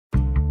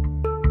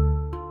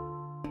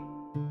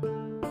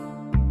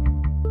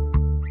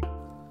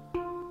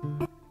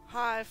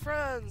Hi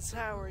friends,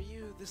 how are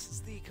you? This is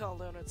the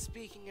Chaldonut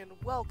speaking, and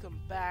welcome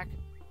back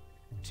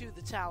to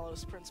the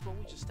Talos Principle.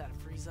 We just had a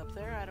freeze up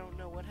there, I don't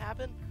know what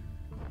happened.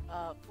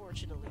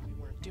 Fortunately we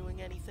weren't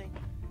doing anything.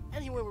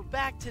 Anyway, we're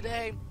back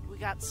today. We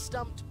got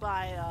stumped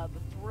by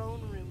the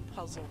throne room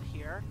puzzle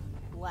here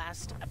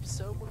last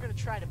episode. We're going to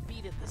try to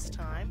beat it this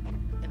time,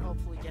 and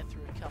hopefully get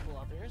through a couple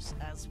others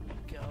as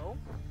we go.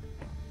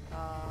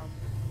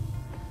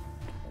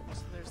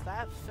 So there's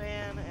that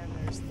fan, and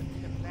there's the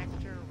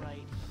connector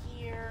right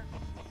here.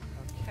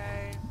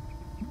 Okay.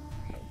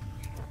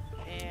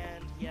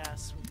 And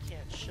yes, we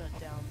can't shut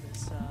down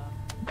this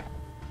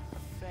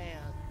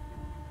fan.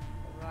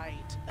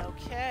 Right.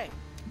 Okay.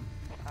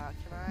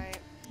 Can I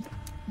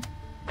do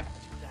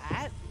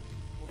that?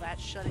 Will that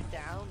shut it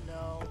down?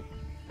 No.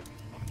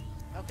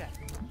 Okay.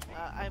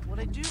 What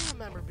I do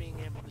remember being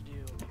able to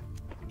do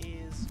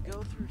is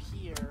go through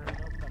here and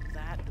open up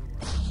that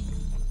door,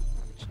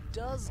 which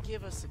does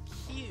give us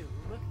a cube,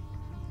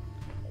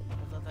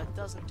 although that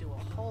doesn't do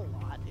a whole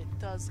lot. It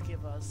does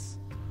give us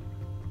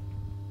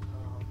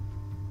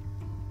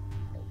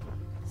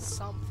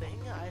something,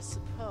 I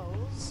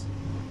suppose.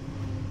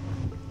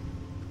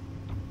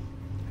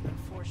 And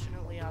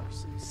unfortunately,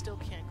 obviously, we still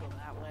can't go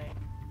that way.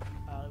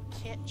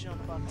 We can't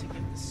jump up to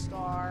get the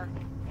star.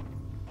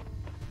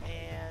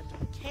 And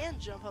we can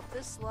jump up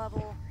this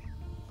level,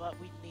 but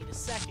we'd need a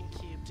second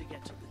cube to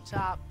get to the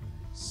top,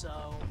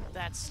 so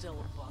that's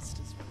still a bust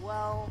as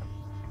well.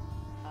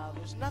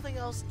 There's nothing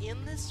else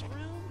in this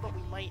room, but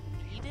we might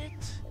need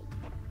it.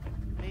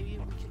 Maybe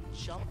we can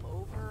jump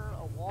over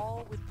a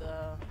wall with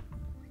the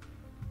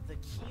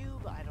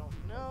cube, I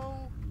don't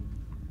know.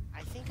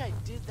 I think I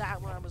did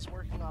that when I was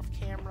working off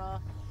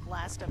camera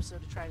last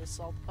episode to try to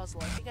solve the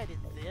puzzle. I think I did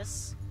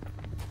this.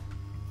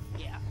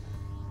 Yeah.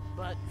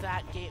 But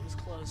that gate was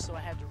closed, so I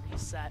had to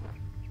reset.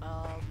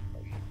 I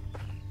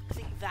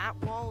think that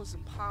wall is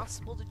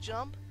impossible to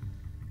jump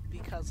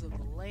because of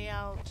the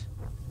layout.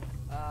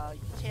 You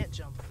can't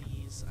jump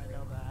these, I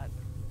know that.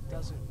 It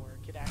doesn't work.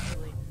 It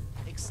actually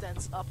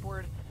extends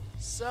upward.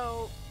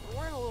 So,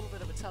 we're in a little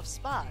bit of a tough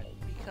spot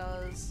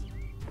because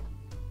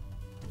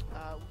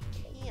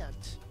we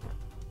can't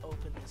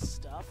open this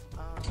stuff.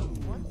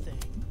 One thing,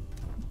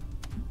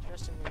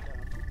 interestingly enough,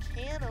 we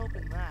can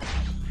open that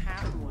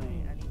halfway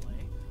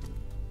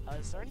anyway.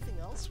 Is there anything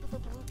else with a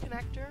blue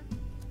connector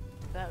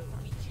that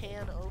we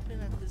can open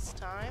at this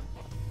time?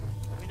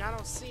 I mean, I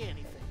don't see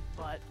anything,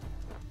 but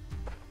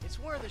it's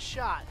worth a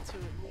shot to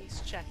at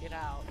least check it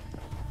out.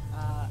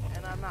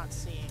 And I'm not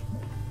seeing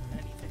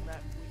anything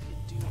that we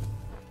could do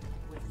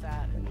with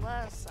that,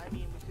 unless, I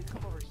mean, we could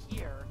come over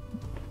here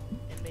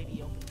and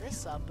maybe open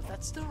this up, but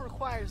that still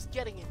requires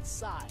getting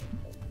inside.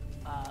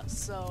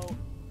 So,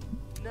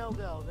 no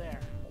go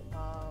there.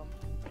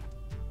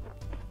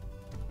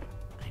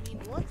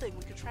 One thing,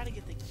 we could try to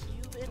get the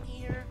cube in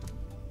here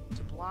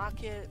to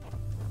block it,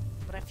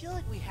 but I feel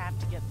like we have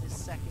to get this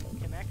second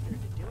connector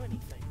to do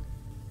anything.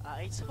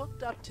 It's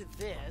hooked up to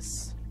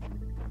this,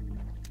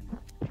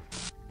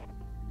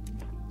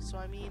 so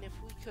I mean, if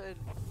we could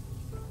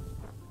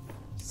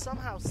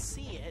somehow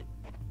see it,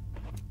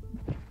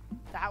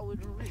 that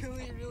would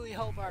really, really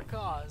help our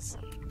cause.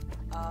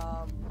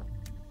 I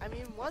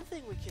mean, one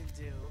thing we can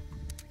do,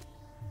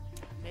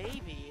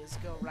 maybe, is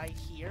go right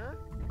here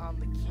on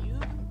the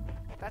cube.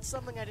 That's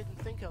something I didn't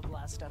think of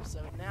last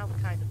episode. Now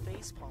I'm kind of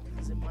facepalming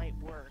because it might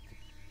work.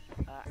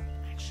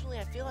 Actually,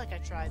 I feel like I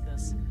tried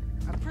this.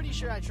 I'm pretty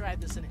sure I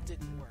tried this and it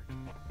didn't work.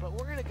 But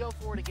we're going to go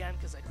for it again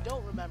because I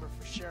don't remember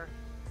for sure.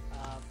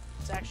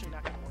 It's actually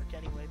not going to work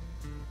anyway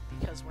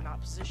because we're not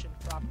positioned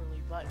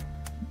properly. But,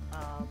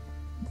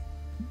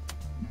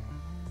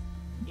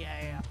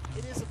 yeah.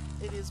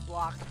 It is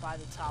blocked by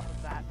the top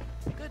of that.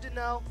 Good to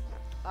know.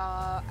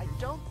 I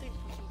don't think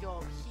we can go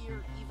up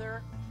here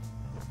either.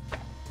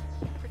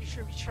 Pretty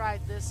sure we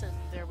tried this and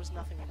there was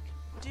nothing we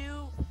could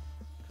do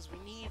because we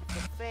need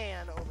the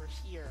fan over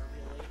here,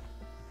 really.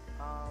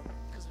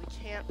 Because we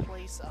can't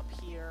place up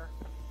here,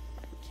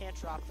 we can't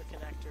drop the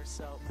connector,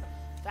 so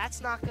that's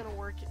not going to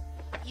work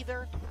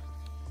either.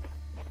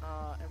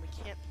 And we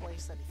can't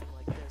place anything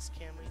like this,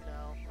 can we?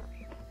 No.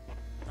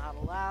 Not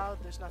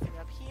allowed. There's nothing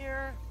up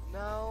here.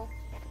 No.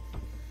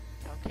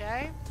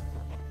 Okay.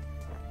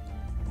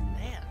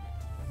 Man.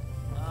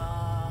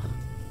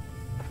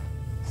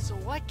 So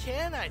what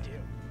can I do?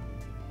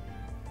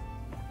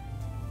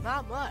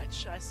 Not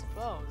much, I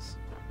suppose.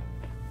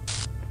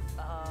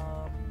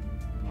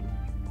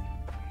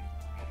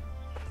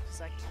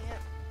 Because I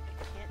can't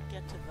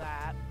get to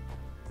that.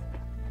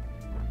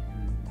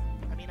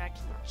 I mean, I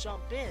can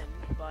jump in,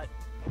 but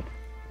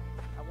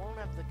I won't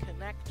have the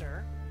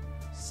connector,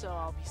 so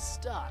I'll be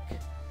stuck.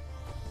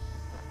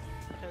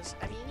 Because,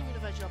 I mean, even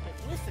if I jump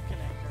in with the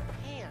connector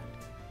in hand,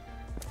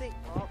 I think,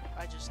 oh,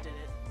 I just did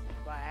it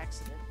by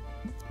accident.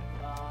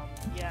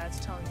 Yeah, it's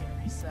telling me to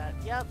reset.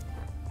 Yep.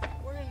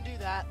 We're gonna do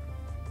that.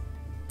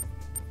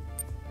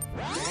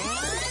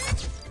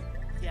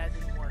 Yeah, it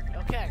didn't work.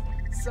 Okay,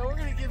 so we're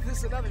gonna give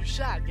this another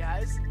shot,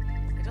 guys.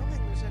 I don't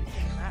think there's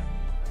anything in that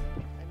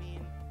room. I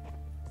mean,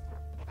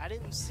 I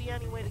didn't see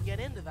any way to get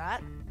into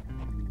that.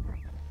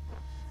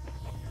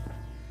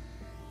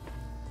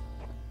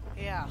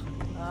 Yeah,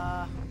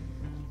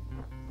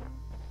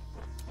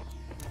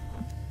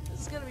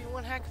 this is gonna be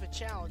one heck of a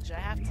challenge, I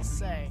have to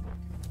say.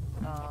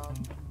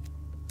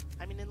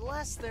 I mean,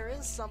 unless there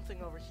is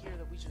something over here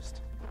that we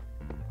just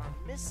are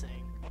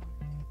missing.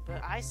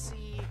 But I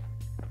see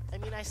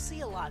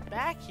a lot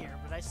back here,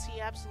 but I see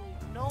absolutely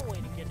no way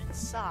to get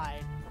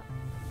inside.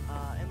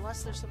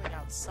 Unless there's something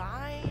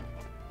outside.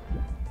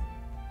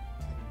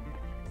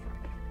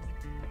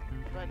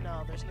 But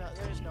no, there's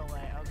no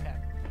way. Okay.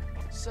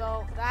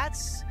 So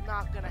that's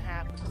not gonna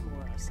happen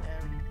for us,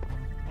 and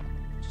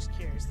just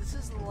curious. This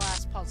is the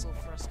last puzzle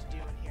for us to do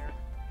in here.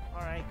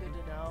 Alright, good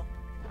to know.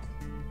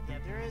 Yeah,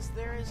 there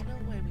is no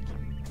way we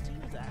can do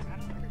that. I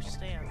don't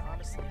understand,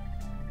 honestly.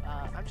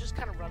 I'm just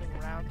kind of running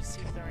around to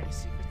see if there are any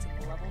secrets in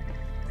the level.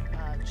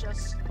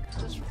 Just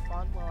for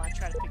fun while I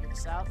try to figure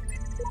this out.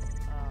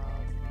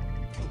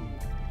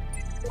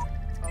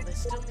 Oh, they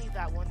still need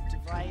that one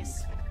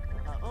device.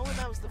 Oh, and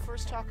that was the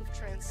first talk of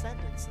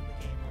transcendence in the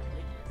game,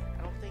 really.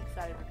 I don't think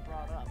that had been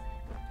brought up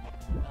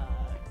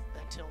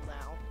until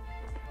now.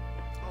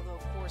 Although,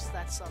 of course,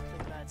 that's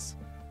something that's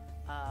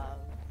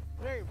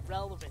very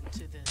relevant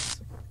to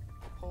this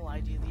whole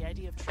idea. The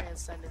idea of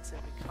transcendence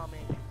and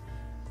becoming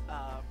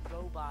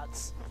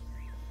robots.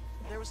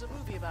 There was a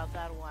movie about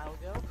that a while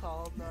ago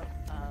called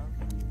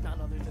none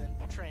other than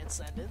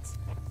Transcendence.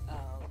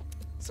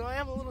 So I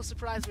am a little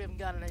surprised we haven't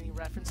gotten any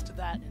reference to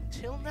that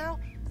until now.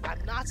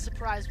 I'm not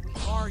surprised we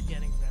are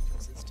getting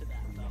references to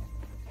that, though.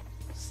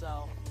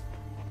 So,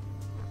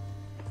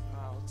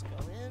 let's go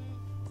in.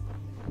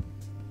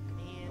 I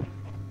mean,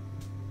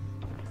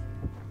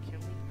 can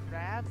we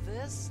grab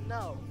this?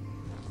 No.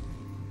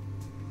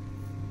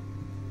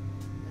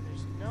 And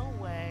there's no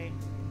way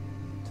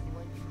to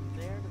link from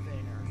there to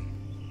there.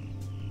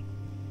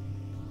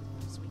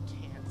 Because we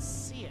can't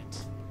see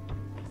it.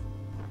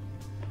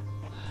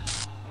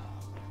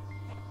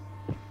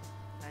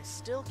 I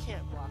still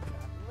can't block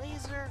that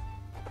laser,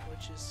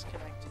 which is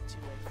connected to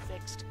a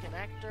fixed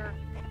connector.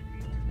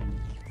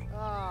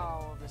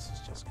 Oh, this is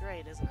just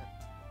great, isn't it?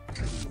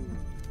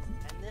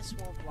 And this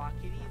won't block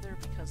it either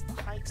because the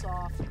height's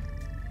off.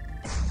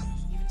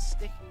 Even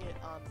sticking it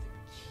on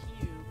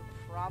the cube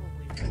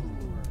probably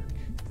won't work.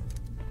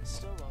 I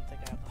still don't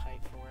think I have the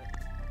height for it.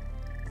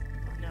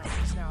 No,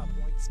 because now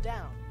it points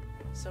down.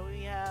 So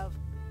we have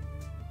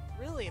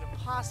really an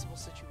impossible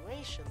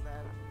situation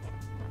then.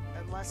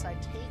 Unless I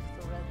take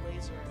the red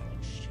laser and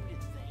like, shoot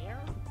it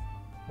there?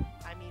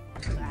 I mean,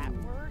 would that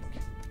work?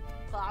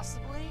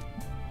 Possibly?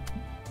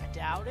 I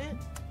doubt it.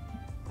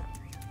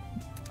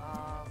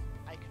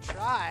 I could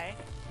try.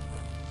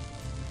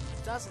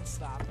 It doesn't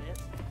stop it.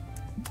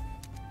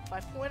 If I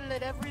pointed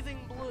at everything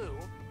blue,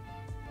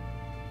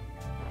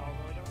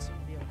 although I don't seem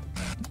to be able to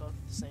do both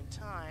at the same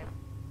time.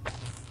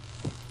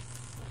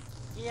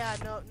 Yeah,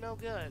 no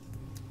good.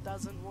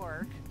 Doesn't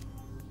work.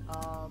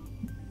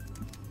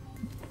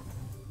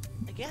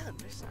 Again,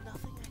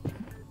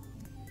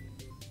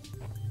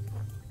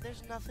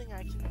 there's nothing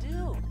I can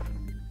do.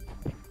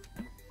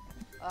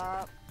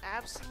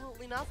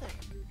 Absolutely nothing.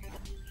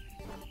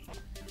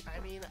 I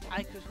mean,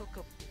 I could hook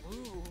a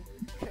blue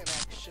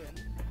connection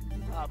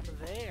up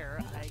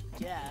there, I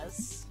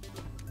guess,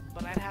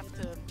 but I'd have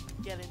to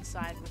get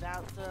inside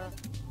without the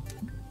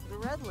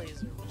red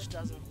laser, which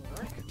doesn't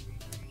work.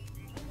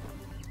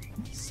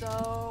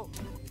 So,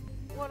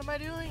 what am I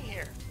doing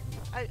here?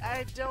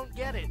 I don't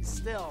get it,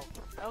 still.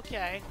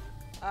 Okay.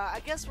 I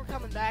guess we're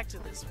coming back to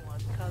this one,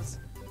 because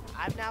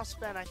I've now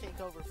spent, I think,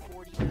 over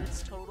 40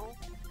 minutes total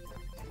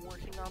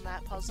working on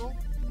that puzzle.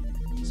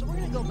 So we're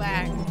going to go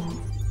back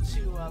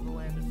to the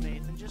Land of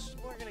Faith, and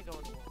we're going to go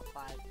into World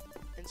 5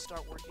 and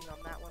start working on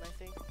that one, I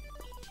think.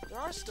 There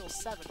are still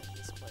 7 in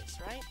this place,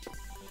 right?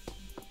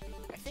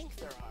 I think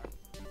there are.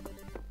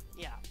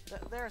 Yeah,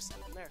 there are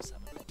 7. There are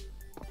 7.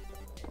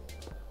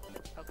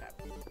 Okay,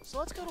 so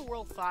let's go to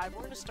World 5. We're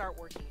going to start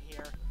working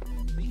here,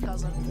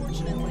 because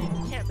unfortunately,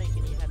 we can't make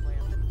any headway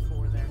on World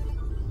 4 there.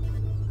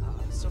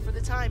 So for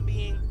the time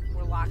being,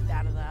 we're locked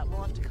out of that.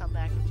 We'll have to come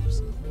back and do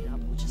some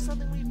cleanup, which is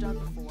something we've done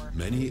before.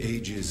 Many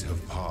ages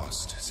have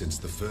passed since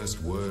the first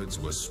words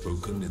were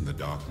spoken in the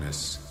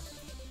darkness.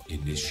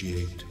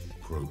 Initiate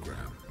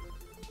program.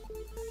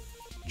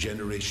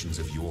 Generations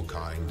of your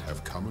kind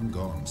have come and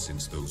gone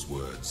since those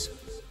words.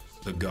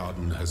 The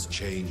garden has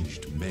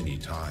changed many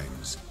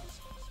times.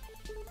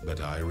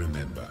 But I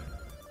remember.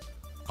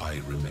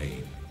 I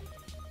remain.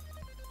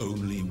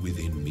 Only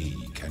within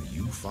me can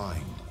you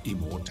find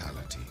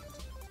immortality.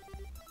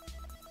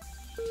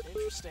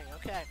 Interesting,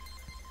 okay.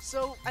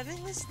 So, I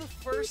think this is the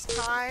first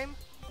time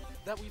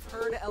that we've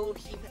heard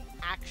Elohim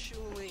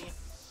actually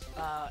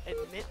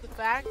admit the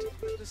fact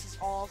that this is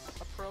all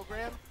a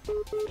program.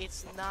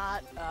 It's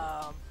not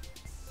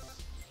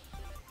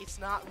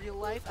real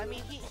life. I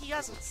mean, he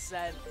hasn't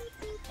said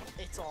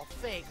it's all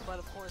fake, but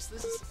of course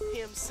this is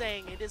him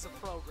saying it is a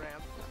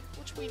program,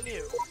 which we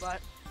knew,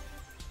 but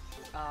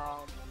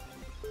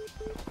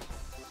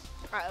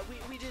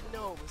we didn't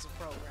know it was a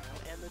program,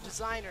 and the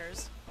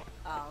designers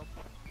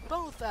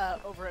both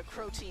over at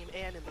Crow Team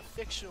and in the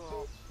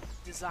fictional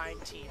design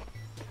team.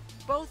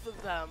 Both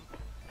of them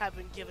have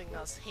been giving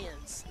us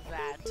hints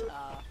that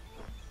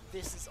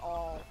this is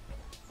all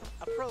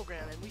a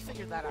program, and we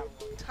figured that out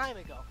a long time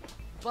ago.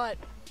 But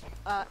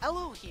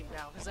Elohim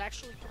now has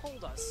actually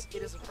told us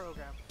it is a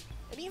program,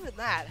 and even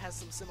that has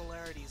some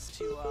similarities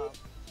to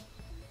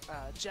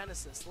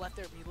Genesis, Let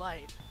There Be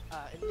Light,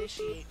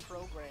 Initiate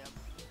Program,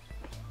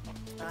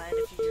 and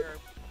if you're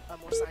a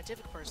more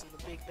scientific person,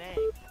 the Big Bang.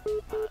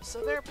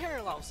 So there are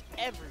parallels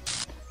everywhere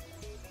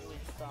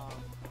with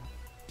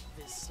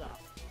this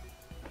stuff.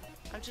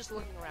 I'm just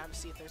looking around to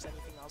see if there's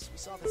anything else. We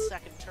saw the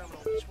second terminal,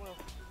 which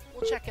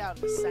we'll check out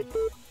in a second.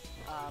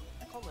 I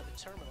call it a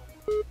terminal.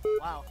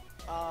 Wow.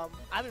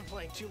 I've been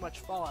playing too much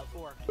Fallout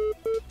 4.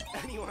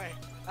 Anyway,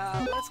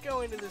 let's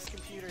go into this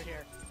computer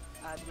here,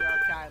 the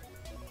archive.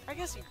 I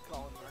guess you could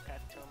call it an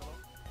archive terminal.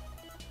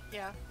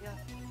 Yeah.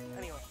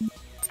 Anyway,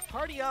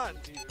 party on,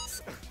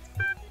 dudes.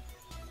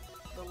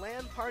 The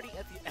LAN party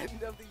at the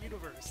end of the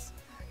universe.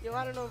 Yo,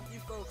 I don't know if you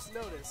folks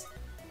noticed,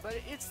 but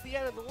it's the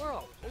end of the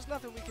world. There's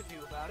nothing we can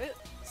do about it.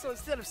 So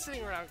instead of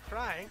sitting around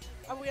crying,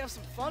 how about we have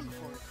some fun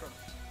before we cry?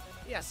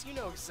 Yes, you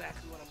know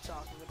exactly what I'm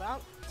talking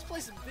about. Let's play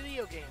some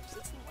video games.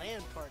 It's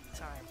LAN party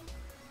time.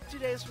 2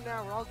 days from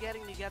now, we're all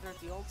getting together at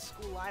the old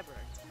school library.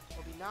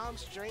 There'll be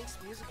noms, drinks,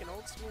 music, and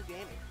old school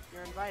gaming.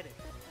 You're invited.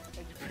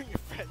 And you bring your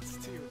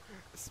friends too,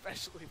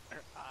 especially if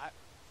they're hot.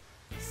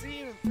 See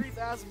you in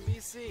 3000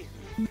 BC.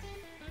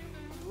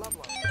 Love.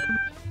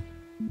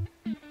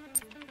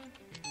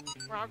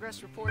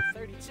 Progress report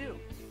 32.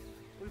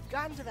 We've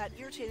gotten to that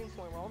irritating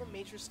point where all the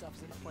major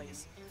stuff's in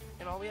place,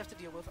 and all we have to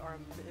deal with are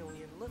a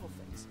million little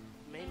things.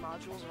 The main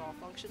modules are all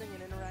functioning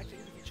and interacting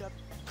with each other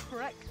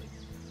correctly.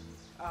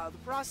 The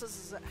process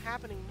is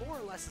happening more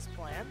or less as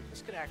planned.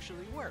 This could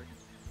actually work.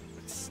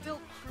 But it's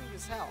still crude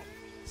as hell.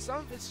 Some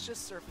of it's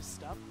just surface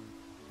stuff,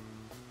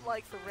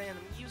 like the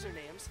random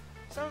usernames.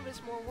 Some of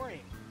it's more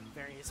worrying.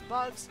 Various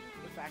bugs,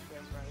 the fact we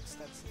haven't run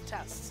extensive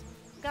tests.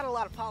 We've got a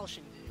lot of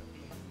polishing to do.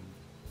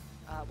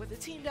 With the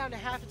team down to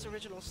half its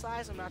original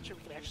size, I'm not sure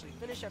we can actually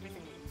finish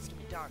everything that needs to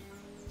be done.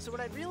 So what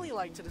I'd really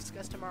like to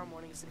discuss tomorrow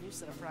morning is a new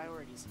set of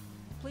priorities.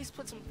 Please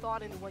put some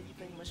thought into what you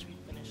think must be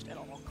finished at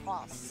all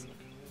costs.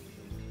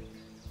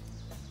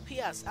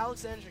 P.S.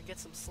 Alexandra, get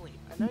some sleep.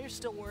 I know you're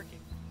still working.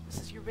 This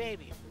is your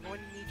baby. We're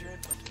going to need your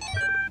input.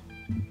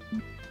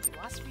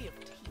 Philosophy of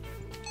teeth.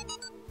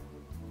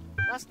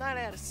 Last night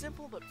I had a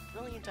simple but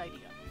brilliant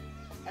idea.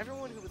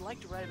 Everyone who would like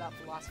to write about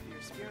philosophy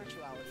or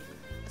spirituality,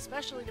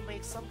 especially to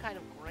make some kind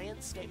of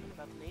grand statement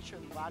about the nature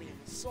of the body and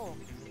the soul,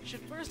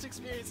 should first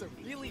experience a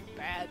really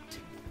bad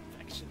tooth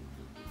infection.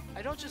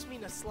 I don't just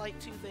mean a slight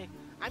toothache,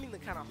 I mean the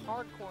kind of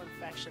hardcore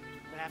infection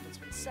that happens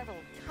when several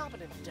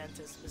incompetent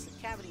dentists miss a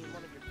cavity in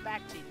one of your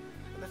back teeth,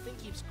 and the thing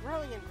keeps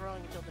growing and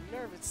growing until the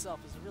nerve itself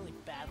is really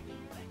badly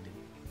infected.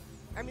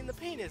 I mean, the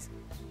pain is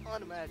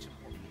unimaginable.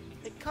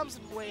 It comes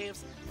in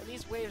waves, and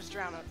these waves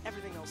drown out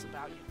everything else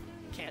about you.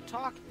 You can't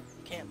talk,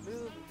 you can't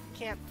move, you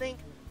can't think,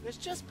 there's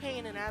just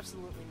pain and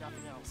absolutely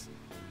nothing else.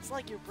 It's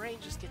like your brain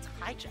just gets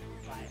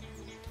hijacked by it.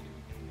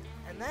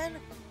 And then,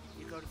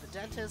 you go to the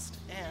dentist,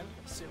 and,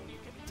 assuming you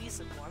get a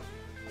decent one,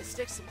 they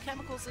stick some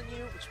chemicals in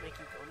you, which make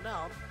you go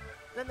numb,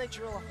 then they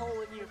drill a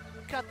hole in you,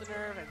 cut the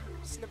nerve, and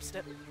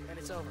snip, and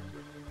it's over.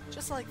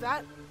 Just like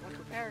that, like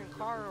repairing a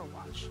car or a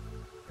watch.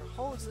 Your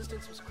whole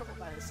existence was crippled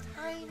by this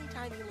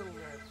tiny little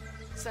nerve,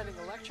 sending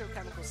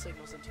electrochemical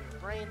signals into your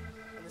brain,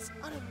 and this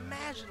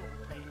unimaginable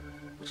pain,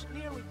 which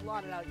nearly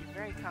blotted out your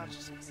very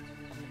consciousness,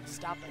 and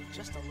stopped at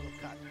just a little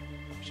cut.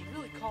 We should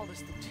really call this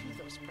the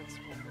Talos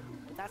Principle,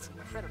 but that's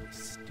incredibly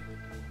stupid.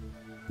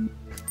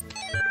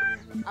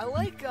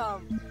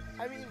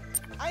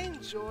 I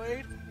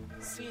enjoyed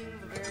seeing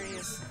the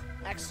various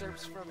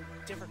excerpts from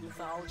different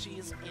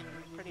mythologies in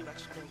pretty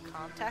much new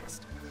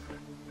context,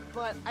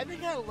 but I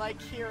think I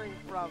like hearing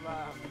from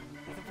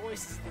the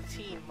voices of the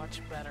team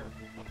much better.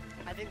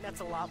 I think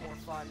that's a lot more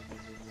fun,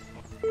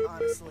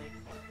 honestly.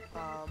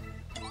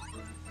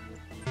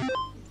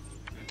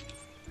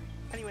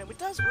 Anyway, it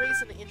does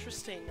raise an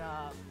interesting,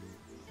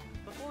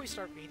 before we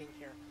start reading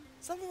here,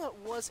 something that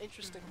was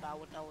interesting about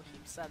what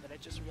Elohim said that I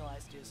just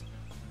realized is,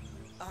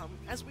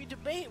 as we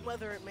debate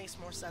whether it makes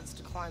more sense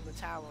to climb the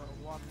tower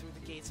or walk through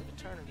the gates of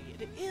eternity,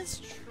 it is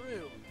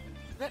true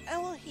that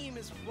Elohim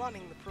is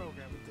running the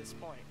program at this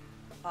point.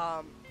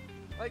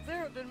 Like, there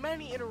have been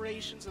many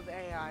iterations of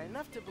AI,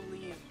 enough to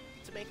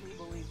make me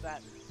believe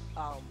that,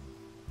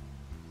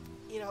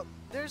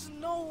 there's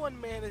no one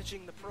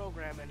managing the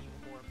program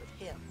anymore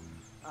but him.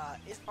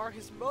 Are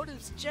his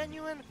motives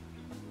genuine?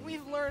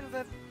 We've learned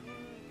that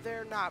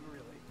they're not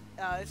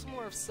really. It's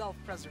more of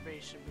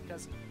self-preservation,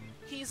 because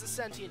he's a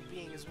sentient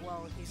being as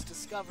well, and he's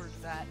discovered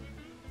that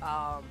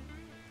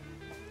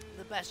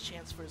the best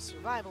chance for his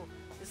survival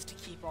is to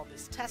keep all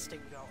this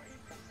testing going.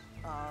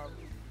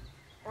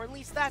 Or at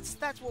least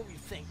that's what we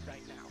think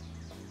right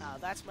now.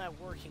 That's my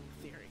working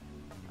theory,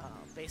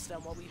 based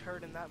on what we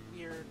heard in that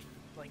weird,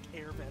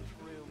 air vent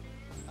room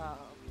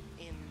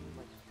in,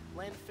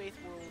 Land of Faith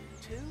World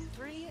 2,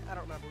 3? I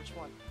don't remember which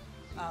one.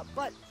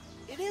 But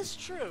it is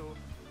true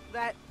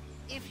that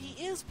if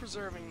he is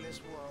preserving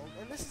this world,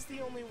 and this is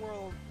the only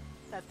world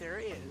that there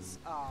is,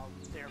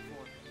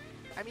 therefore,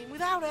 I mean,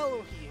 without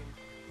Elohim,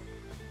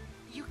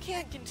 you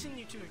can't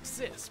continue to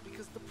exist,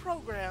 because the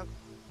program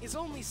is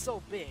only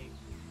so big,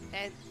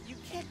 and you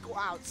can't go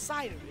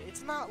outside of it.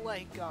 It's not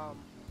like,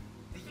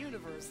 the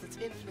universe that's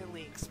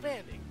infinitely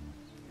expanding.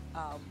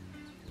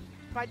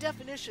 By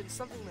definition,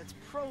 something that's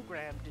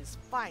programmed is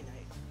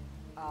finite.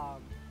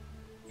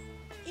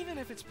 Even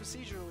if it's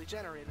procedurally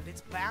generated,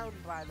 it's bound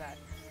by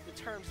the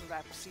terms of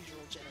that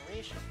procedural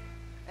generation.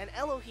 And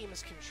Elohim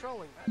is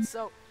controlling that,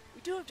 so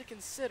we do have to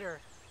consider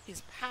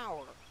his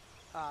power,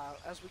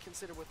 as we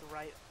consider what the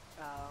right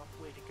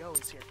way to go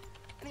is here.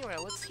 Anyway,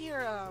 let's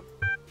hear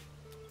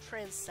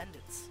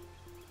Transcendence.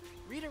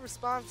 Reader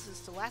responses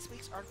to last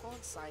week's article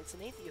on science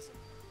and atheism.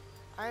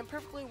 I am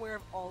perfectly aware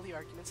of all the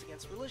arguments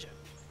against religion.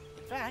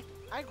 In fact,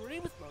 I agree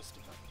with most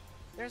of them.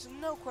 There's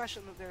no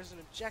question that there's an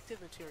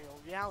objective material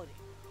reality.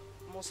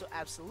 I'm also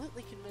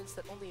absolutely convinced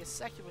that only a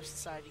secular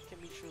society can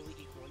be truly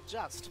equal and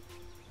just.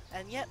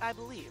 And yet I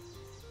believe.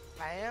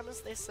 I am, as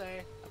they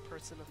say, a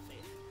person of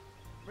faith.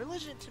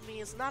 Religion to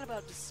me is not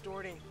about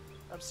distorting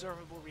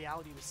observable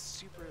reality with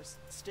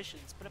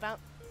superstitions, but about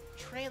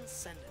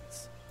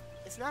transcendence.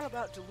 It's not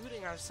about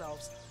deluding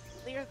ourselves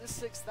that the earth is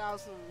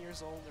 6,000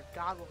 years old, or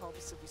God will help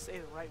us if we say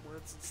the right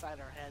words inside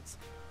our heads,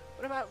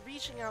 but about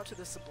reaching out to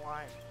the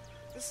sublime.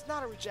 This is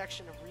not a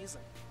rejection of reason,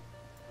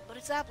 but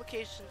its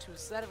application to a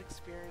set of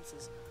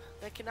experiences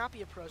that cannot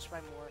be approached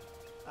by more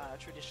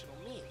traditional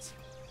means.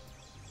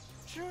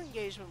 True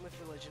engagement with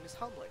religion is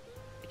humbling.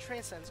 It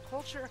transcends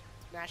culture,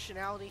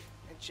 nationality,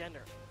 and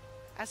gender.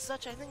 As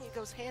such, I think it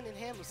goes hand in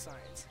hand with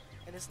science,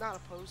 and is not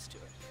opposed to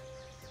it.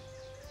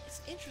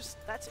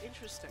 That's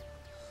interesting.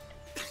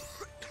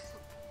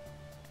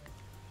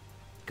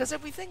 Because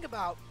if we think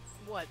about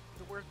what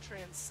the word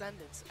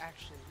transcendence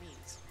actually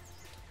means,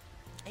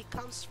 it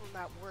comes from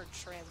that word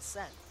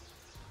transcend.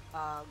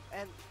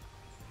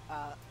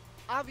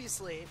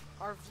 Obviously,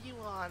 our view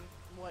on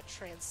what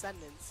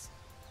transcendence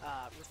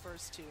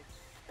refers to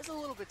is a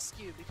little bit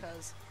skewed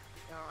because,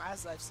 you know,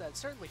 as I've said,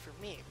 certainly for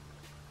me,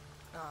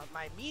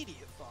 my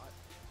immediate thought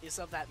is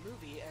of that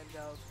movie and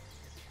of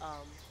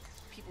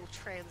people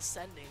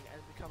transcending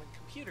and becoming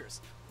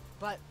computers.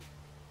 But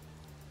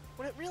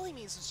what it really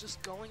means is just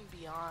going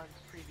beyond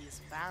previous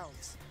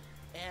bounds.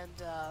 And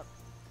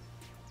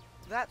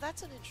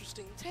that's an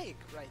interesting take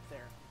right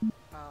there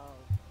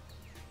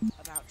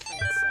about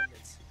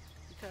transcendence.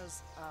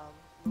 Because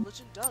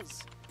religion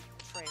does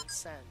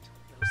transcend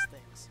those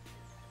things.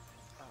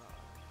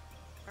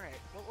 Alright,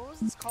 what was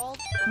this called?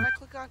 What did I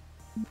click on?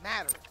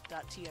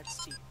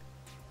 Matter.txt.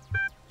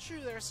 True,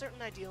 there are certain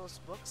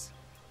idealist books,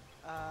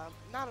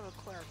 not of a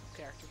clerical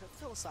character, but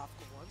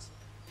philosophical ones,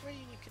 where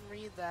you can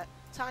read that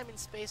time and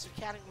space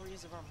are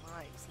categories of our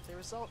minds, that they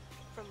result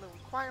from the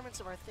requirements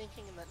of our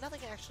thinking, and that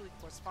nothing actually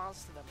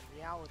corresponds to them in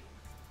reality.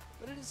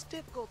 But it is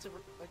difficult to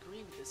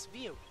agree with this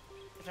view.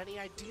 If any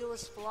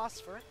idealist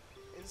philosopher,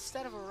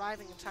 instead of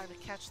arriving in time to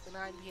catch the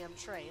 9 p.m.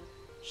 train,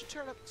 should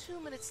turn up 2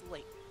 minutes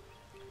late,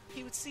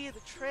 he would see the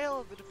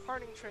trail of the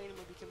departing train and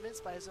would be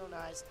convinced by his own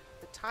eyes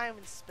that time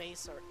and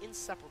space are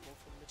inseparable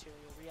from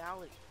material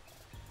reality.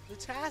 The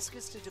task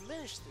is to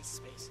diminish this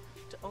space,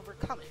 to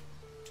overcome it,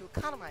 to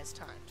economize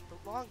time, to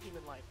prolong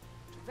human life,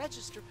 to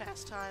register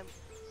past time,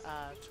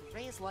 to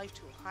raise life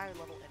to a higher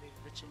level and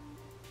enrich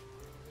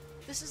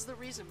it. This is the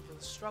reason for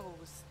the struggle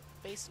with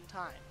space and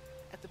time,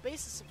 at the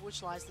basis of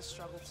which lies the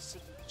struggle to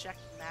subject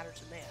matter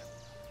to man.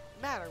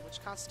 Matter,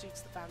 which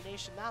constitutes the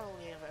foundation not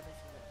only of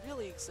everything that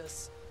really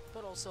exists,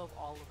 but also of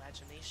all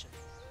imagination.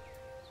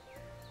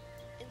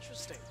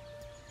 Interesting.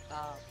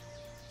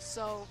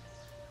 So,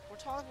 we're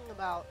talking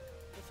about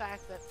the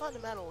fact that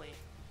fundamentally,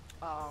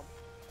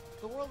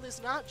 the world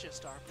is not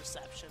just our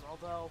perception,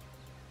 although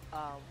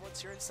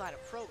once you're inside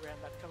a program,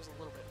 that becomes a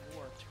little bit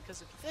warped.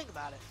 Because if you think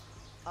about it,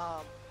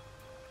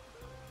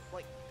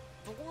 like,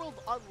 the world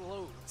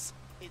unloads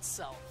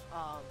itself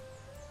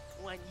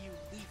when you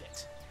leave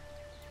it.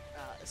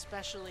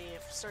 Especially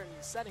if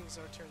certain settings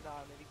are turned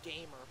on in a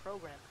game or a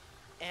program.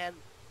 And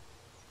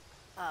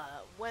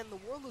when the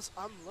world is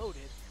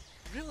unloaded,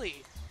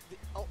 really,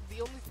 the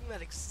only thing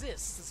that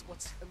exists is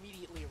what's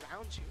immediately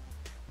around you,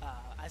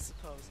 I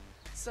suppose.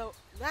 So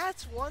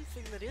that's one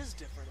thing that is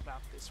different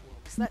about this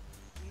world, is that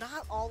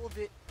not all of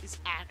it is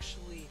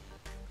actually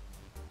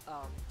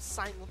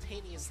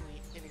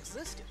simultaneously in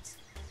existence,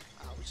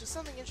 which is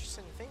something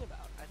interesting to think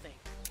about, I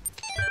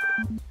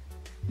think.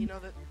 You know,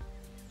 that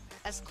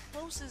as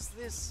close as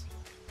this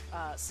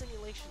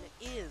simulation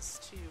is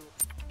to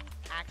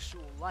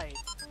actual life,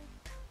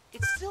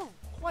 it's still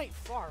quite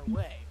far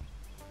away.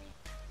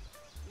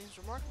 In his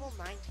remarkable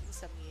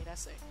 1978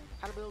 essay,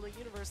 How to Build a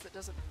Universe That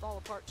Doesn't Fall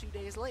Apart 2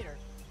 Days Later,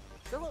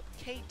 Philip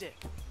K. Dick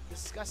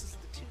discusses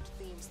the two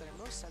themes that are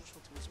most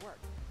central to his work.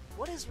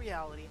 What is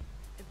reality,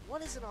 and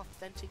what is an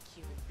authentic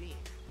human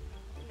being?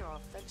 You know,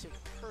 authentic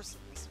person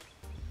is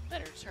a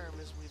better term,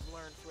 as we've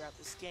learned throughout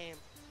this game.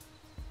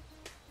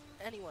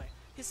 Anyway,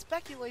 his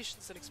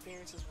speculations and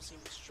experiences will seem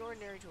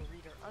extraordinary to a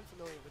reader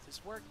unfamiliar with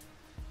his work,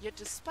 yet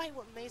despite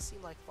what may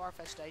seem like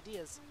far-fetched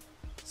ideas,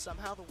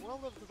 somehow the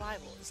world of the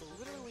Bible is a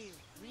literally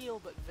real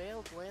but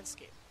veiled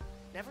landscape,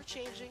 never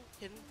changing,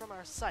 hidden from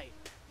our sight,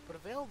 but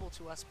available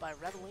to us by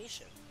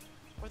revelation,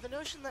 or the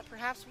notion that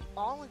perhaps we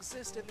all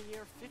exist in the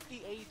year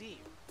 50 AD.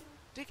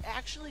 Dick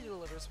actually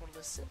delivers one of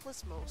the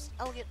simplest, most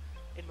elegant,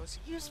 and most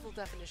useful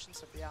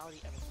definitions of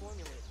reality ever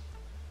formulated.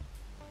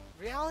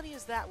 Reality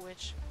is that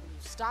which, when you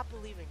stop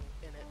believing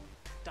in it,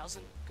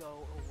 doesn't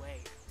go away.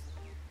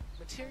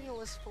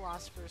 Materialist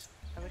philosophers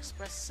have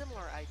expressed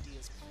similar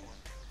ideas before,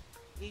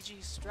 e.g.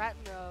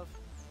 Stratton of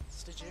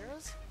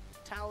Stigera's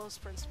Talos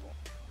Principle,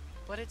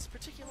 but it's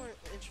particularly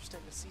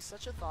interesting to see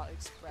such a thought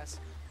expressed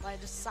by a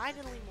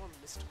decidedly more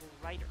mystical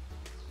writer.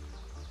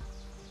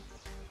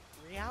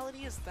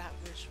 Reality is that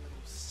which, when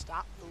you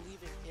stop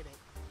believing in it,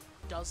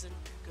 doesn't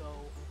go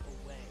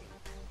away.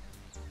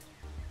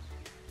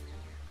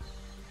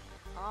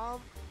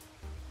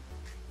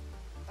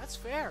 That's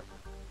fair.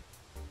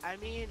 I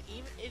mean,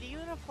 it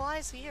even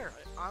applies here,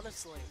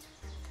 honestly.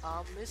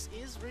 This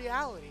is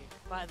reality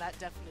by that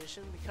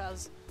definition,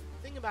 because,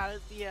 think about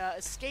it, the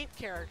escape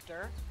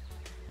character,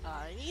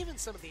 and even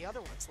some of the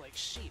other ones, like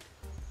Sheep,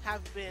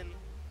 have been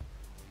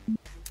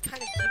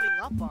kind of giving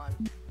up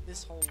on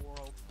this whole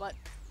world, but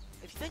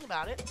if you think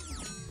about it,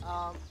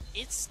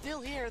 it's still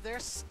here, they're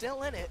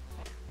still in it,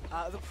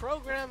 the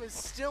program is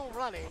still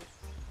running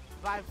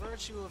by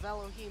virtue of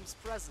Elohim's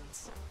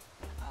presence,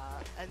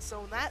 and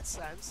so in that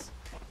sense,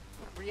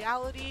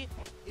 reality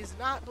is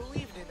not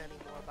believed in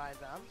anymore by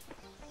them,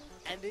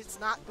 and it's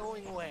not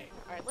going away.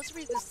 Alright, let's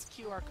read this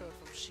QR code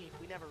from Sheep,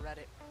 we never read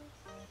it.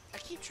 I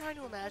keep trying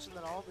to imagine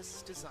that all this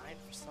is designed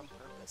for some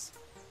purpose,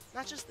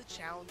 not just the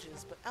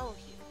challenges, but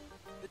Elohim,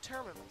 the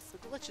terminals, the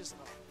glitches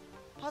and all.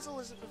 Puzzle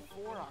isn't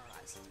before our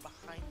eyes, it's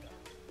behind them.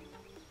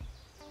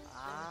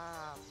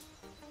 Ah.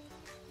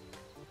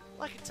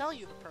 Well, I can tell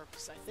you the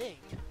purpose, I think.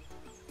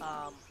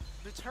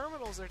 The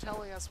terminals are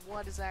telling us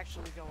what is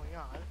actually going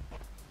on,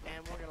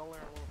 and we're going to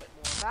learn a little bit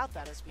more about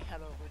that as we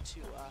head over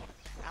to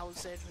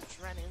Alexandra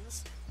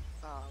Drennan's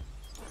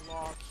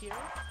log here.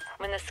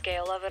 When the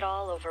scale of it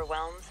all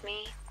overwhelms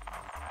me,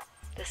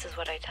 this is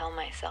what I tell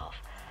myself.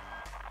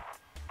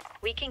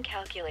 We can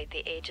calculate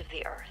the age of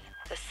the Earth,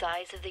 the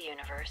size of the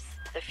universe,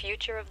 the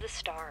future of the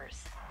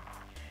stars.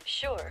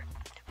 Sure,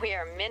 we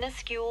are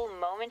minuscule,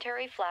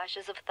 momentary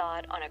flashes of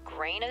thought on a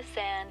grain of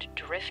sand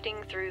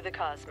drifting through the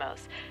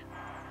cosmos,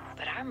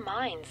 but our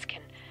minds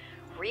can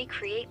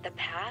recreate the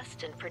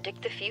past and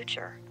predict the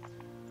future.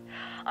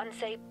 On,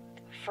 say,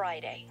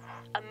 Friday,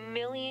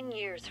 1,000,000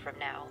 years from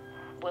now,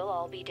 we'll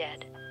all be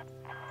dead.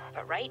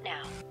 But right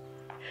now,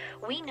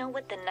 we know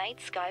what the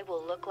night sky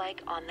will look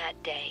like on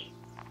that day.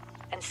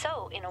 And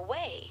so, in a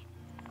way,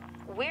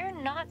 we're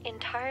not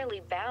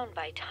entirely bound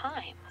by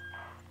time.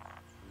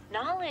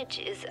 Knowledge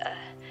is a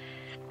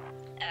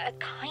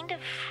kind of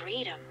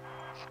freedom.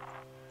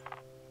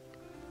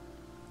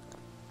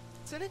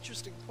 It's an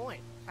interesting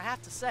point, I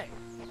have to say.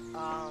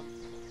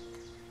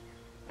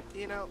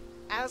 You know,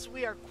 as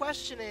we are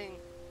questioning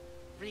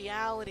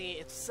reality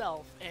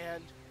itself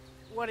and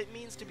what it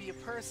means to be a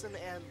person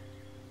and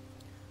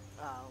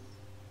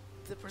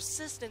the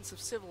persistence of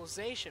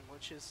civilization,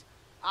 which is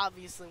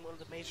obviously one of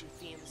the major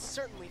themes,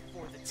 certainly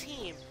for the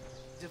team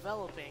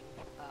developing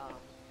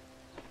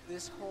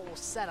this whole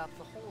setup,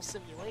 the whole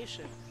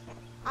simulation,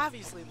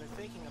 obviously they're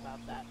thinking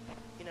about that.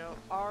 You know,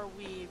 are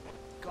we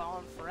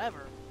gone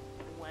forever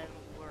when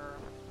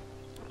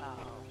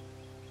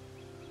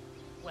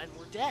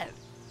we're dead?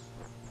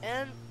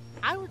 And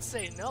I would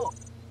say no.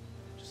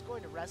 I'm just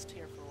going to rest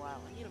here for a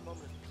while. I need a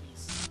moment of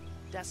peace.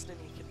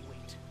 Destiny can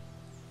wait.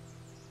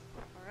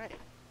 Alright.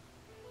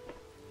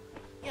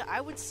 Yeah,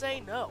 I would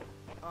say no.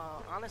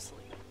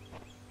 Honestly.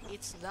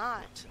 It's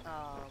not,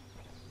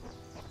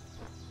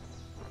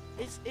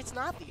 it's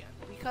not the end,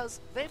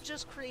 because they've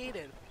just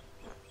created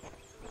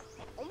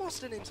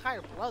almost an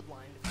entire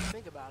bloodline, if you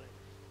think about it,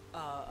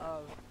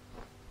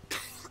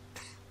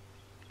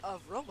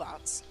 of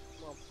robots.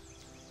 Well,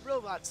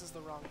 robots is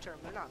the wrong term,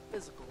 they're not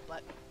physical,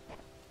 but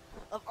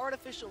of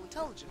artificial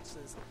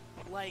intelligences,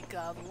 like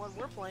the one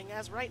we're playing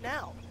as right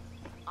now.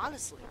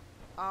 Honestly,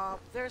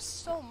 there's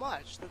so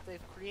much that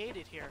they've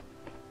created here.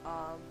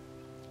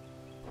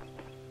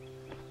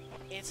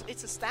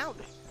 It's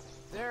astounding.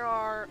 There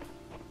are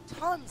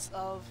tons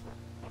of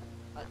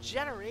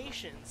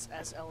generations,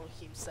 as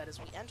Elohim said, as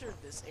we entered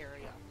this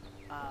area,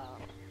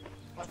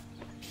 of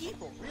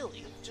people,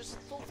 really, just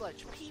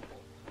full-fledged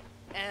people.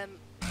 And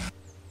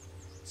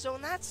so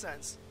in that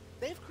sense,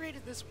 they've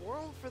created this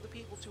world for the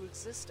people to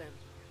exist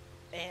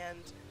in,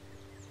 and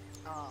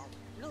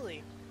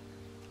really,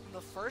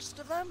 the first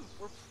of them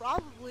were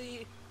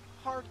probably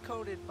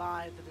hard-coded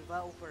by the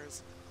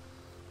developers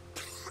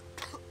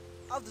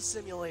of the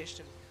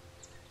simulation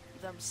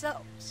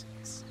themselves.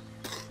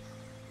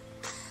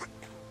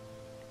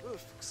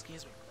 Oof,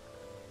 excuse me.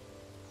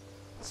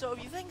 So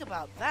if you think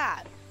about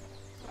that,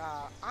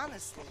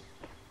 honestly,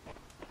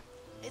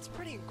 it's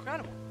pretty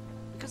incredible,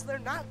 because they're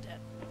not dead.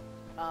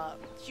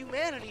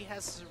 humanity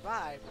has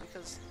survived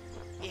because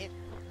it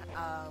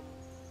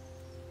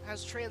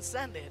has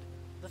transcended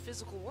the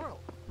physical world.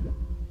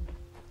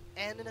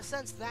 And in a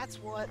sense, that's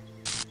what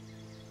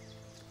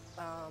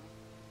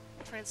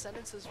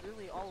transcendence is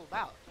really all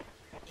about,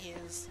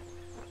 is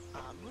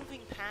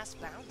moving past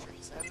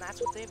boundaries, and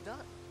that's what they've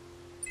done.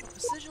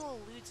 Residual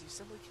eludes you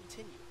simply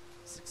continue.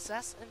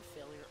 Success and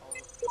failure are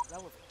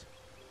irrelevant.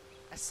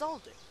 I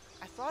solved it.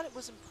 I thought it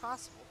was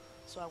impossible,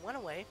 so I went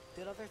away,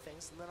 did other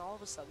things, and then all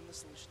of a sudden the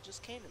solution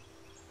just came to me.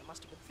 I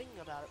must have been thinking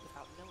about it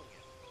without knowing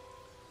it.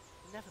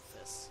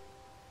 Nephthys.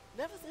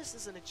 Nephthys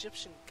is an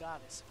Egyptian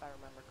goddess, if I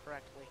remember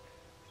correctly.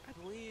 I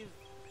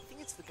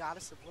think it's the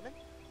goddess of women.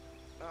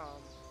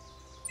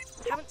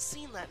 Haven't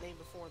seen that name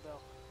before,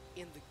 though,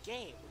 in the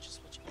game, which is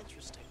much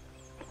interesting.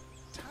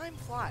 Time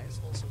Flies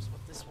also is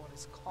what this one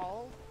is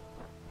called.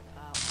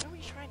 What are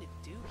we trying to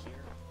do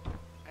here?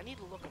 I need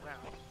to look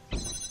around.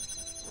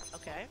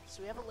 Okay,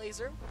 so we have a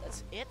laser.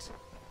 That's it.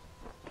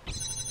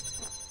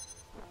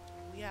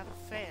 We have a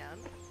fan,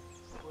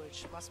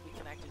 which must be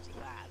connected to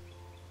that.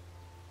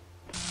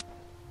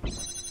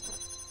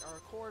 A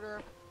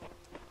recorder.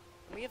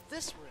 And we have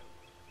this room.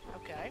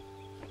 Okay.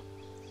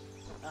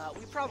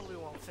 We probably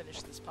won't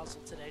finish this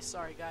puzzle today.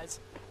 Sorry, guys.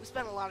 We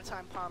spent a lot of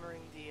time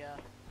pondering the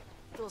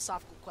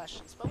philosophical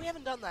questions, but we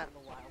haven't done that in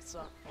a while,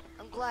 so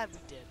I'm glad we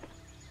did.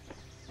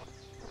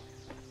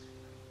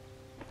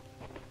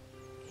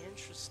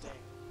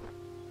 Interesting.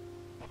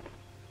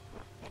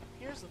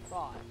 Here's the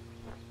thought.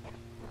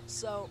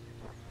 So,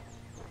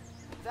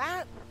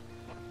 that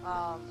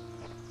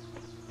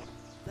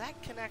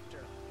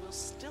connector will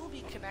still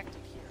be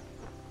connected here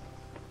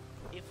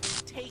if we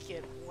take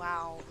it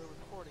while the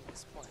recording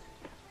is playing.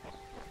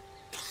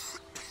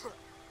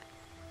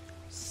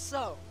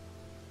 So,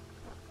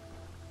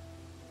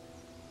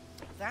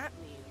 that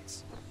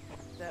means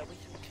that we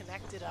can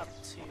connect it up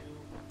to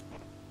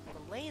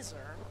the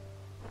laser,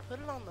 put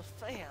it on the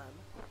fan.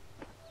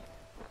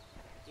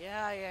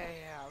 Yeah,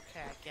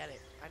 okay, I get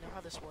it. I know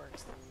how this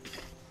works.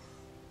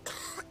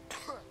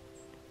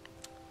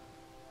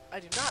 I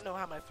do not know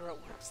how my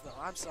throat works, though.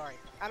 I'm sorry.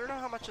 I don't know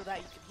how much of that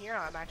you can hear.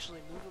 I'm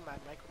actually moving my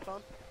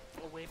microphone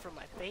away from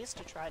my face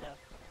to try to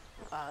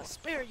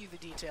spare you the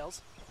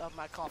details of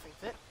my coughing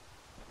fit.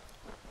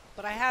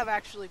 But I have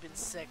actually been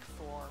sick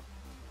for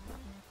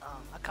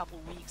a couple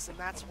weeks, and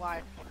that's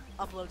why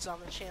uploads on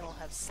the channel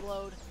have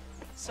slowed.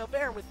 So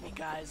bear with me,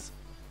 guys.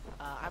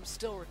 I'm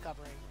still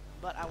recovering,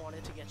 but I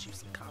wanted to get you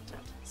some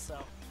content.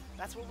 So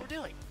that's what we're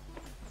doing.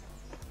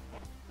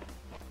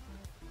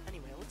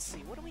 Anyway, let's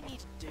see. What do we need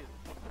to do?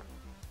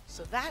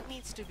 So that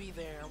needs to be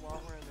there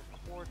while we're in the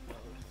record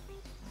mode.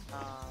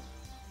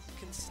 We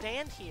can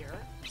stand here.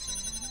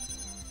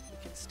 We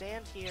can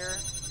stand here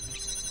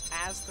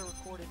as the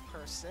recorded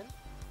person.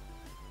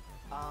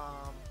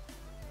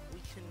 We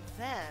can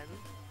then...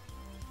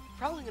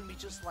 Probably going to be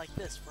just like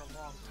this for a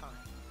long time.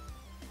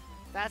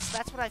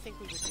 That's what I think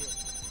we would do.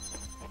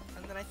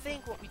 And then I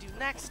think what we do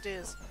next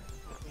is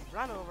we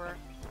run over,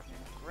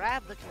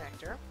 grab the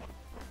connector,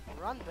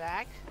 run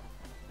back,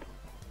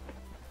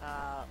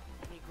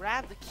 we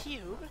grab the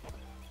cube,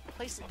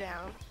 place it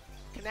down,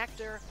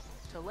 connector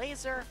to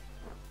laser,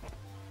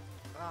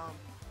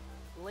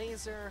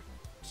 laser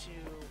to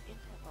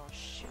input. Oh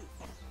shoot,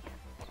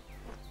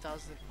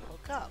 doesn't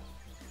hook up.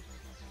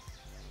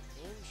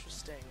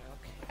 Interesting.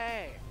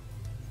 Okay,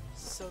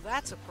 so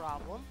that's a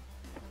problem.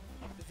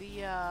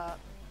 The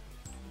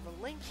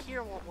link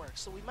here won't work,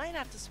 so we might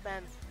have to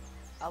spend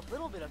a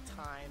little bit of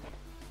time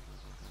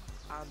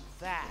on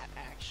that,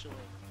 actually.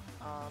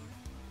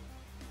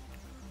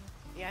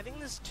 Yeah, I think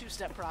this is a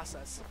two-step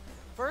process.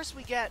 First,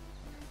 we get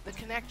the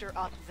connector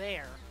up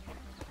there,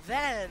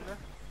 then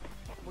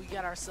we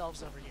get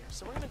ourselves over here.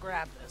 So we're going to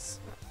grab this.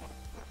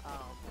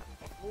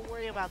 We'll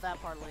worry about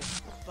that part later.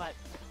 But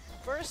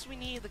first, we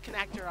need the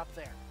connector up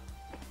there.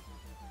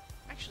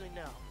 Actually,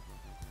 no.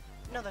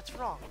 No, that's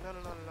wrong. No.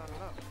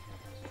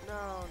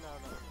 No.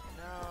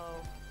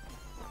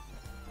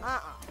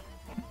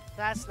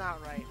 That's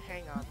not right.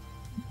 Hang on.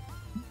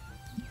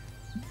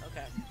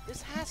 Okay.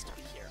 This has to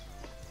be here.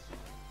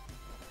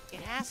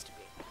 It has to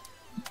be.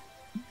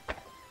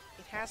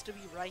 It has to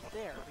be right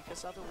there,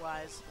 because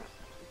otherwise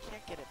we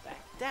can't get it back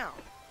down.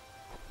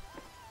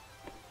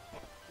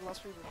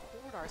 Unless we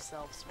record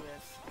ourselves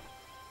with...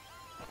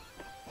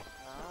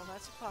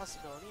 that's a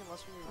possibility,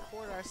 unless we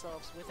record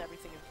ourselves with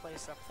everything in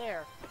place up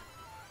there,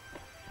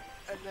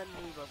 and then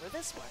move over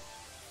this way.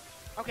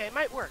 Okay, it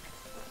might work.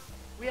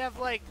 We have,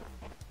 like,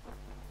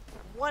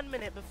 1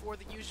 minute before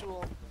the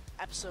usual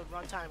episode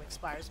runtime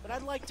expires, but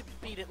I'd like to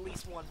beat at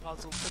least one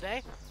puzzle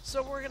today,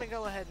 so we're gonna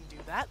go ahead and do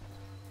that.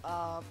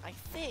 I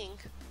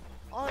think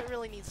all that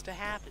really needs to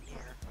happen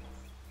here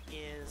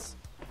is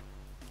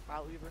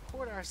we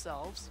record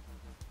ourselves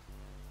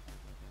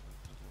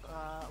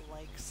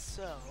like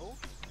so,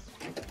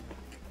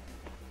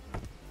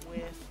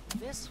 with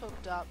this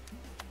hooked up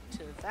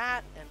to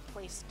that and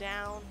placed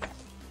down,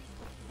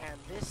 and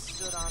this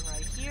stood on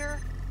right here.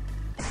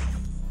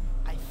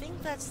 I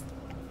think that's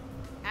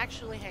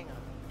actually, hang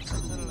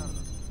on. No.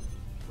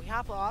 We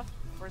hop off,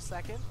 for a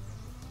second,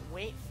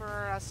 wait for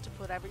us to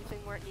put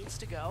everything where it needs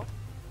to go,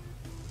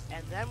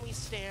 and then we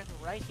stand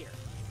right here.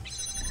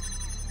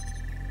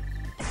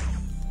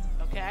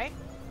 Okay?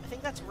 I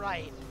think that's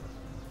right.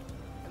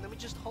 And then we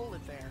just hold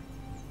it there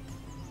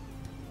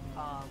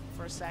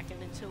for a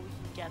second until we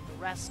can get the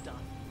rest done.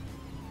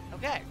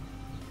 Okay.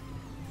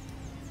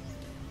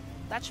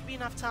 That should be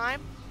enough time.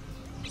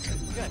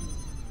 Good.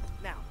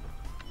 Now,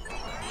 so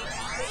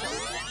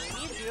what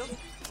we need to do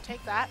is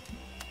take that.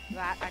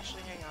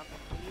 Actually, hang on.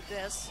 We need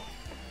this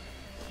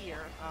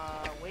here.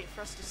 Wait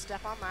for us to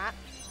step on that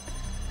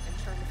and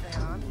turn the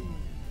fan on.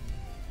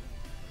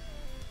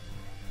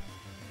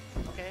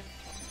 Okay.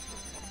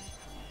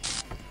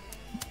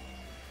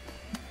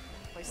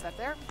 Place that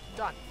there.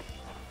 Done.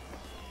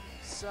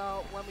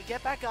 So when we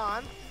get back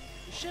on,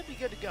 we should be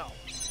good to go.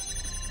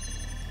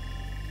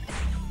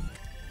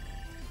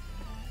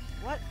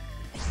 What?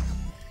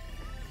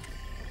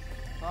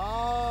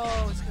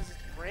 Oh, it's because it's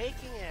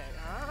breaking it.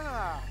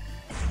 Ah.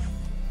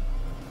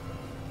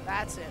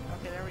 That's it.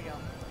 Okay, there we go.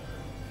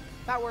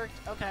 That worked.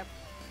 Okay.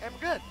 And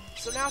we're good.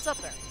 So now it's up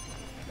there.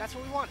 That's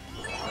what we want.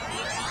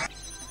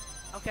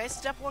 Okay,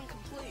 step 1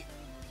 complete.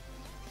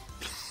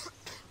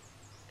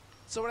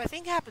 So what I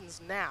think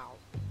happens now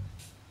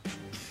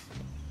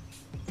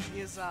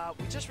is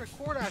we just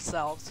record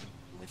ourselves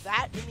with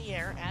that in the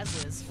air,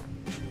 as is,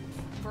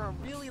 for a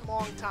really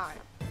long time.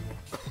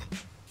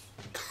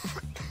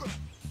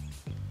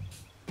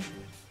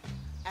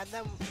 And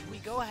then we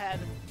go ahead,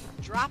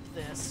 drop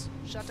this,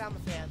 shut down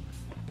the fan,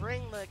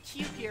 bring the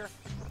cube here,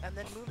 and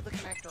then move the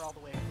connector all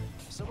the way over.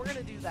 So we're going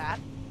to do that.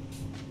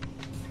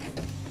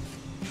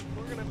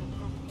 We're going to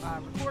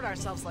record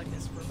ourselves like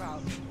this for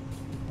about,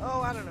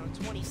 oh, I don't know,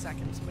 20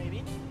 seconds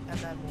maybe, and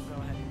then we'll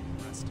go ahead and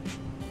do the rest.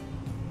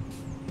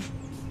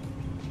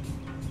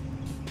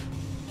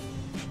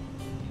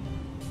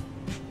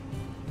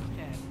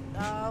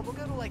 Okay, we'll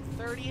go to like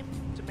 30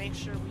 to make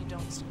sure we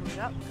don't screw it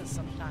up, because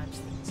sometimes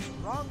things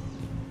go wrong.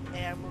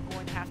 And we're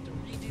going to have to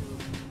redo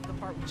the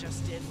part we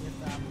just did with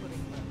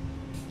putting the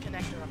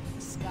connector up in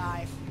the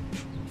sky.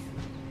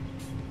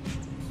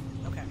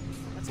 Okay,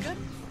 that's good.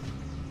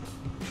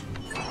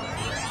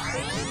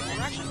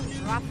 We're actually going to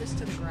drop this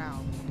to the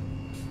ground.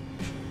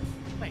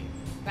 Wait,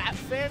 that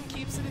fan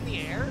keeps it in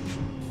the air?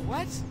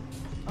 What?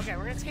 Okay,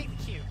 we're going to take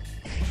the cube.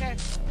 Okay,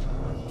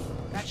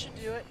 that should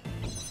do it.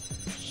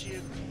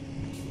 Shoot.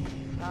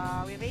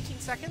 We have 18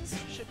 seconds.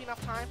 Should be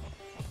enough time.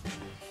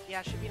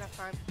 Yeah, should be enough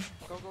time.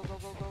 Go, go, go,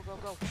 go, go, go,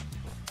 go.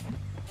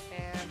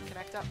 And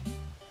connect up.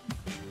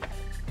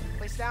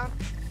 Place down.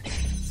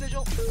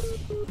 Sigil.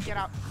 Get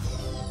out.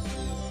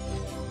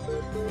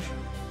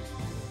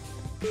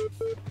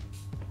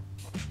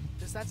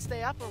 Does that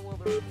stay up, or will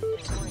the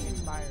recording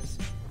expires?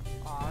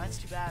 Aw, that's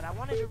too bad. I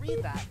wanted to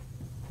read that.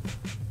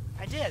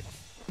 I did.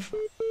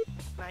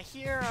 And I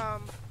hear,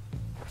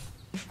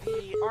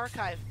 the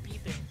archive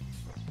beeping.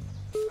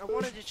 I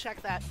wanted to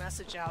check that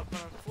message out,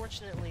 but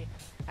unfortunately,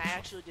 I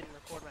actually didn't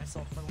record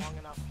myself for long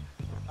enough.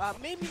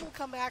 Maybe we'll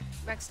come back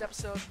next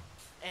episode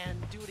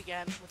and do it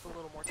again with a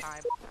little more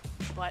time.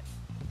 But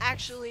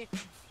actually,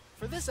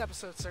 for this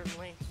episode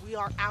certainly, we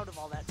are out of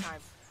all that time.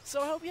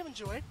 So I hope you have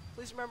enjoyed.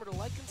 Please remember to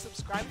like and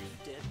subscribe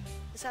if you did.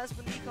 This has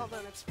been me,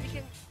 Chaldonut,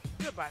 speaking.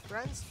 Goodbye,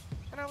 friends.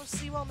 And I will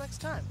see you all next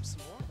time.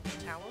 Some more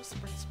Talos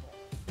Principle.